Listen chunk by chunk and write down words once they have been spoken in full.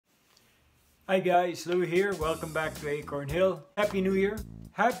Hi guys, Lou here. Welcome back to Acorn Hill. Happy New Year.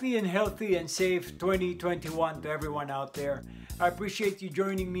 Happy and healthy and safe 2021 to everyone out there. I appreciate you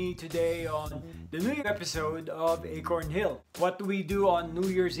joining me today on the New Year episode of Acorn Hill. What do we do on New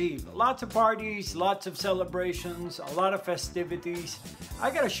Year's Eve? Lots of parties, lots of celebrations, a lot of festivities. I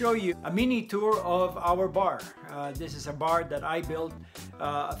gotta show you a mini tour of our bar. This is a bar that I built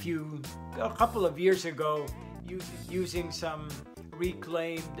a couple of years ago using some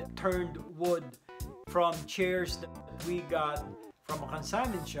reclaimed turned wood from chairs that we got from a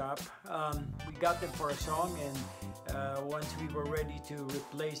consignment shop. We got them for a song, and once we were ready to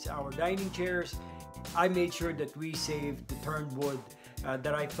replace our dining chairs, I made sure that we saved the turned wood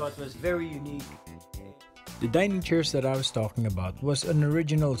that I thought was very unique. The dining chairs that I was talking about was an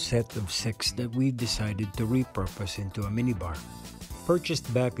original set of 6 that we decided to repurpose into a minibar.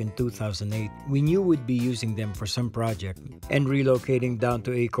 Purchased back in 2008, we knew we'd be using them for some project, and relocating down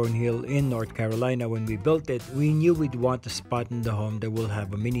to Acorn Hill in North Carolina when we built it, we knew we'd want a spot in the home that will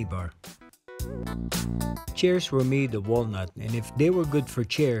have a minibar. Chairs were made of walnut, and if they were good for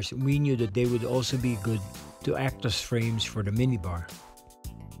chairs, we knew that they would also be good to act as frames for the minibar.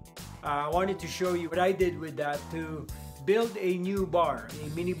 I wanted to show you what I did with that to build a new bar, a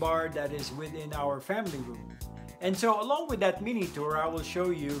mini bar that is within our family room. And so along with that mini tour, I will show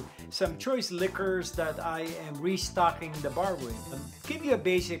you some choice liquors that I am restocking the bar with. Give you a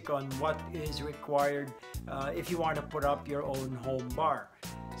basic on what is required if you want to put up your own home bar.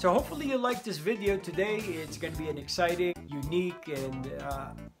 So hopefully you like this video today. It's going to be an exciting, unique, and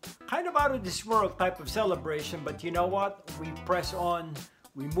kind of out of this world type of celebration. But you know what? We press on.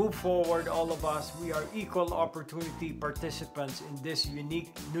 We move forward, all of us. We are equal opportunity participants in this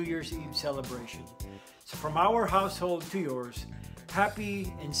unique New Year's Eve celebration. So from our household to yours,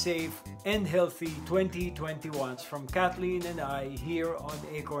 happy and safe and healthy 2021 from Kathleen and I here on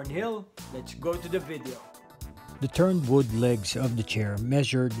Acorn Hill. Let's go to the video. The turned wood legs of the chair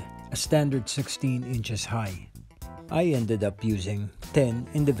measured a standard 16 inches high. I ended up using 10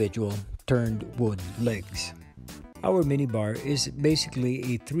 individual turned wood legs. Our minibar is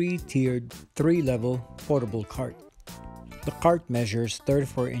basically a 3-tiered, 3-level portable cart. The cart measures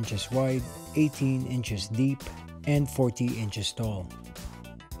 34 inches wide, 18 inches deep, and 40 inches tall.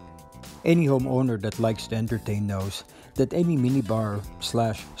 Any homeowner that likes to entertain knows that any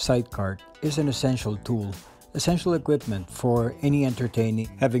minibar/side cart is an essential tool, essential equipment for any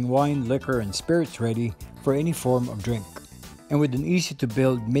entertaining, having wine, liquor, and spirits ready for any form of drink. And with an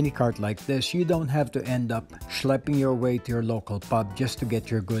easy-to-build mini cart like this, you don't have to end up schlepping your way to your local pub just to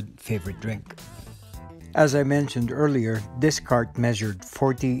get your good favorite drink. As I mentioned earlier, this cart measured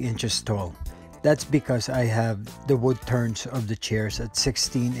 40 inches tall. That's because I have the wood turns of the chairs at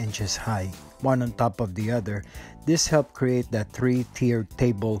 16 inches high, one on top of the other. This helped create that 3-tiered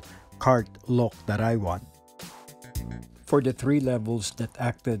table cart look that I want. For the 3 levels that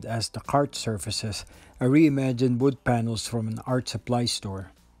acted as the cart surfaces, I reimagined wood panels from an art supply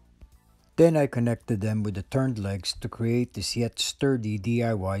store. Then I connected them with the turned legs to create this yet sturdy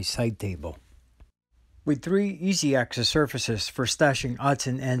DIY side table. With 3 easy access surfaces for stashing odds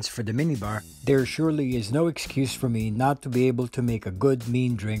and ends for the minibar, there surely is no excuse for me not to be able to make a good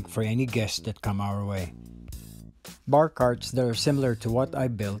mean drink for any guests that come our way. Bar carts that are similar to what I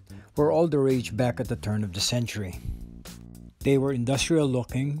built were all the rage back at the turn of the century. They were industrial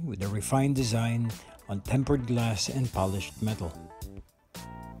looking with a refined design on tempered glass and polished metal.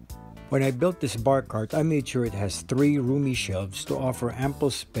 When I built this bar cart, I made sure it has 3 roomy shelves to offer ample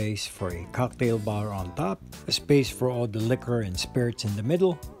space for a cocktail bar on top, a space for all the liquor and spirits in the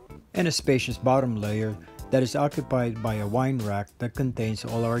middle, and a spacious bottom layer that is occupied by a wine rack that contains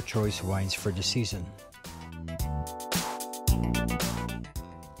all our choice wines for the season.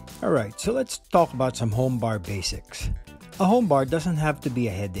 Alright, so let's talk about some home bar basics. A home bar doesn't have to be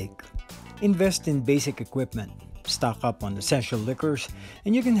a headache. Invest in basic equipment, stock up on essential liquors,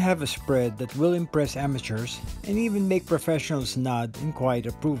 and you can have a spread that will impress amateurs and even make professionals nod in quiet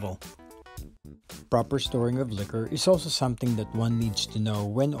approval. Proper storing of liquor is also something that one needs to know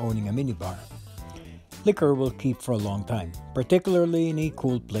when owning a minibar. Liquor will keep for a long time, particularly in a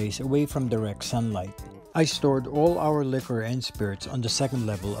cool place away from direct sunlight. I stored all our liquor and spirits on the 2nd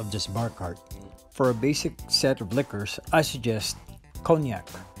level of this bar cart. For a basic set of liquors, I suggest cognac.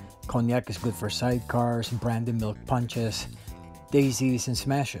 Cognac is good for sidecars, brandy milk punches, daisies, and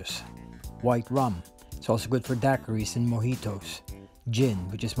smashes. White rum. It's also good for daiquiris and mojitos. Gin,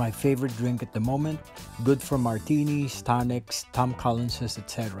 which is my favorite drink at the moment, good for martinis, tonics, Tom Collinses,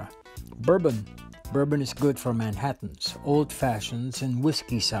 etc. Bourbon. Bourbon is good for Manhattans, old fashions, and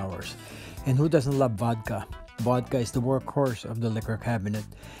whiskey sours. And who doesn't love vodka? vodka is the workhorse of the liquor cabinet.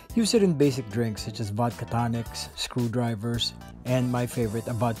 Use it in basic drinks such as vodka tonics, screwdrivers, and my favorite,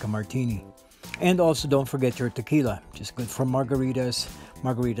 a vodka martini. And also don't forget your tequila, which is good for margaritas,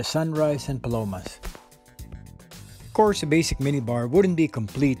 margarita sunrise, and palomas. Of course, a basic minibar wouldn't be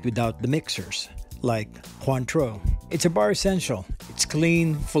complete without the mixers, like Cointreau. It's a bar essential. It's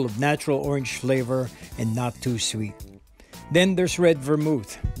clean, full of natural orange flavor, and not too sweet. Then there's red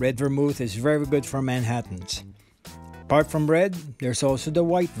vermouth. Red vermouth is very good for Manhattans. Apart from red, there's also the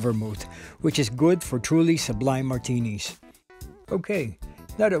white vermouth, which is good for truly sublime martinis. Okay,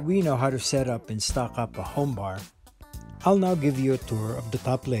 now that we know how to set up and stock up a home bar, I'll now give you a tour of the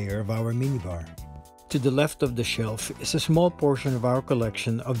top layer of our minibar. To the left of the shelf is a small portion of our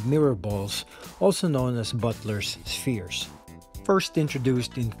collection of mirror balls, also known as butler's spheres. First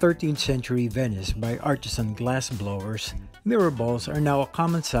introduced in 13th century Venice by artisan glass blowers, mirror balls are now a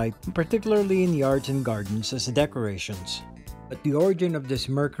common sight, particularly in yards and gardens as decorations. But the origin of these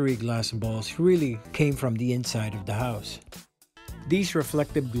mercury glass balls really came from the inside of the house. These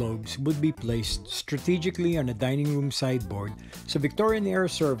reflective globes would be placed strategically on a dining room sideboard so Victorian-era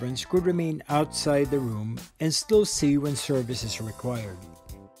servants could remain outside the room and still see when service is required.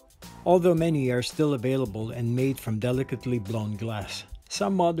 Although many are still available and made from delicately blown glass,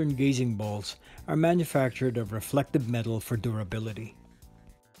 some modern gazing balls are manufactured of reflective metal for durability.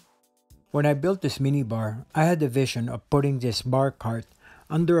 When I built this minibar, I had the vision of putting this bar cart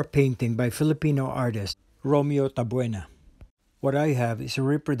under a painting by Filipino artist Romeo Tabuena. What I have is a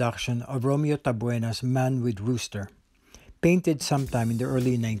reproduction of Romeo Tabuena's Man with Rooster, painted sometime in the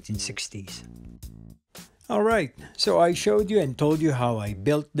early 1960s. Alright, so I showed you and told you how I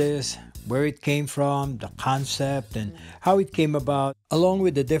built this, where it came from, the concept, and how it came about, along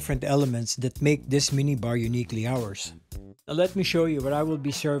with the different elements that make this minibar uniquely ours. Now let me show you what I will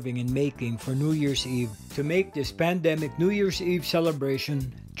be serving and making for New Year's Eve to make this pandemic New Year's Eve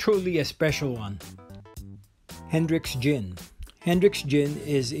celebration truly a special one. Hendrick's Gin. Hendrick's Gin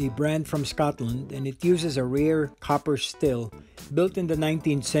is a brand from Scotland and it uses a rare copper still built in the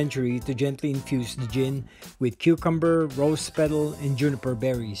 19th century to gently infuse the gin with cucumber, rose petal, and juniper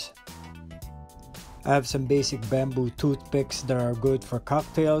berries. I have some basic bamboo toothpicks that are good for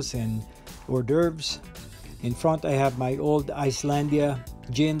cocktails and hors d'oeuvres. In front I have my old Icelandia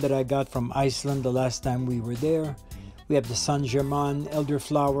gin that I got from Iceland the last time we were there. We have the Saint Germain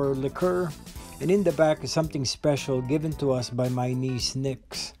elderflower liqueur. And in the back is something special given to us by my niece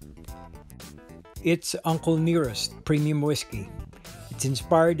Nix. It's Uncle Nearest Premium Whiskey. It's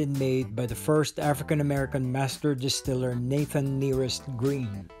inspired and made by the first African-American master distiller Nathan Nearest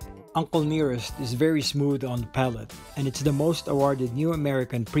Green. Uncle Nearest is very smooth on the palate, and it's the most awarded new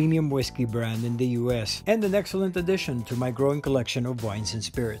American premium whiskey brand in the US, and an excellent addition to my growing collection of wines and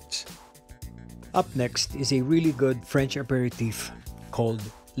spirits. Up next is a really good French aperitif called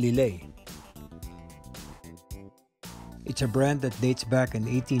Lillet. It's a brand that dates back in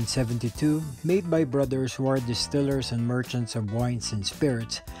 1872, made by brothers who are distillers and merchants of wines and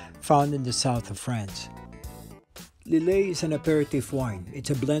spirits found in the south of France. Lillet is an aperitif wine.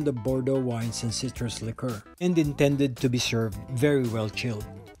 It's a blend of Bordeaux wines and citrus liqueur, and intended to be served very well chilled.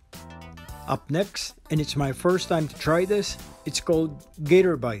 Up next, and it's my first time to try this, it's called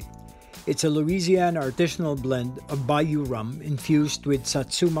Gator Bite. It's a Louisiana artisanal blend of Bayou rum infused with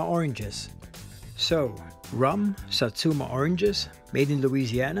Satsuma oranges. So, rum, Satsuma oranges, made in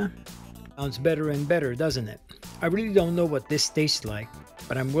Louisiana? Sounds better and better, doesn't it? I really don't know what this tastes like,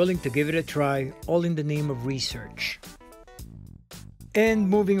 but I'm willing to give it a try, all in the name of research. And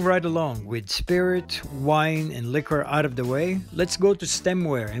moving right along, with spirit, wine, and liquor out of the way, let's go to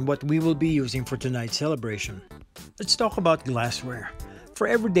stemware and what we will be using for tonight's celebration. Let's talk about glassware. For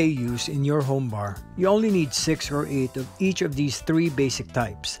everyday use in your home bar, you only need 6 or 8 of each of these 3 basic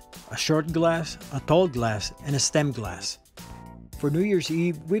types: a short glass, a tall glass, and a stem glass. For New Year's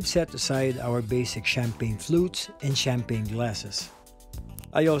Eve, we've set aside our basic champagne flutes and champagne glasses.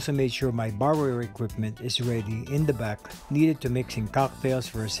 I also made sure my barware equipment is ready in the back, needed to mix in cocktails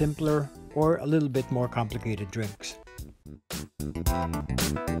for simpler or a little bit more complicated drinks.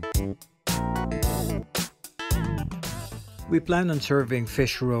 We plan on serving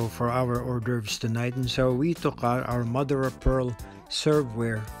fish roe for our hors d'oeuvres tonight, and so we took out our mother-of-pearl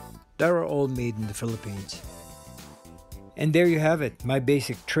serveware that are all made in the Philippines. And there you have it, my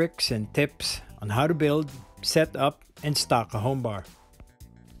basic tricks and tips on how to build, set up, and stock a home bar.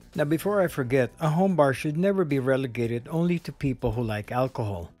 Now before I forget, a home bar should never be relegated only to people who like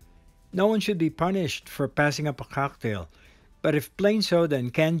alcohol. No one should be punished for passing up a cocktail, but if plain soda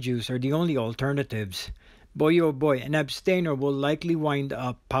and canned juice are the only alternatives, boy oh boy, an abstainer will likely wind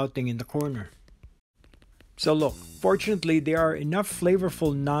up pouting in the corner. So look, fortunately there are enough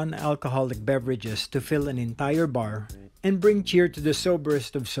flavorful non-alcoholic beverages to fill an entire bar and bring cheer to the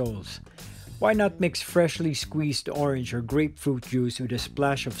soberest of souls. Why not mix freshly squeezed orange or grapefruit juice with a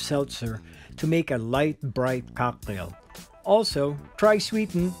splash of seltzer to make a light, bright cocktail? Also, try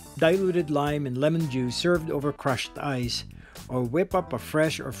sweetened, diluted lime and lemon juice served over crushed ice, or whip up a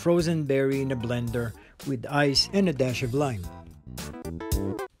fresh or frozen berry in a blender with ice and a dash of lime.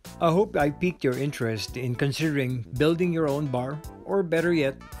 I hope I piqued your interest in considering building your own bar, or better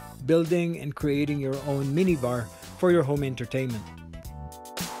yet, building and creating your own minibar for your home entertainment.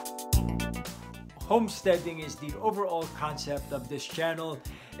 Homesteading is the overall concept of this channel.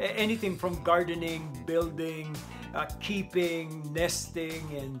 Anything from gardening, building, keeping, nesting,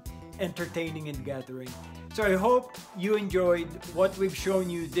 and entertaining and gathering. So I hope you enjoyed what we've shown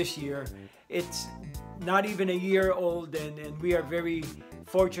you this year. It's not even a year old, and we are very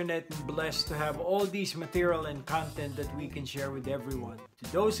fortunate and blessed to have all these material and content that we can share with everyone.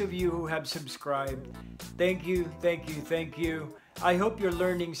 To those of you who have subscribed, thank you, thank you, thank you. I hope you're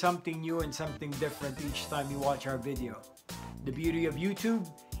learning something new and something different each time you watch our video. The beauty of YouTube,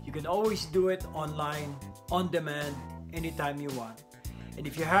 you can always do it online, on demand, anytime you want. And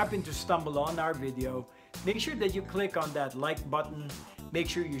if you happen to stumble on our video, make sure that you click on that like button. Make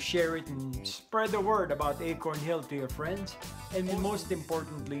sure you share it and spread the word about Acorn Hill to your friends. And most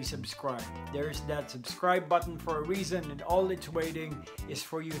importantly, subscribe. There's that subscribe button for a reason, and all it's waiting is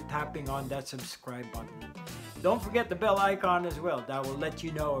for you tapping on that subscribe button. Don't forget the bell icon as well. That will let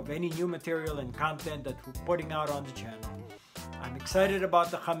you know of any new material and content that we're putting out on the channel. I'm excited about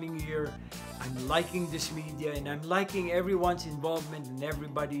the coming year. I'm liking this media, and I'm liking everyone's involvement and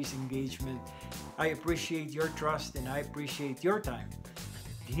everybody's engagement. I appreciate your trust, and I appreciate your time.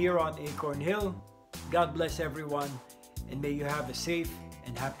 Here on Acorn Hill, God bless everyone, and may you have a safe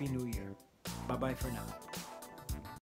and happy new year. Bye-bye for now.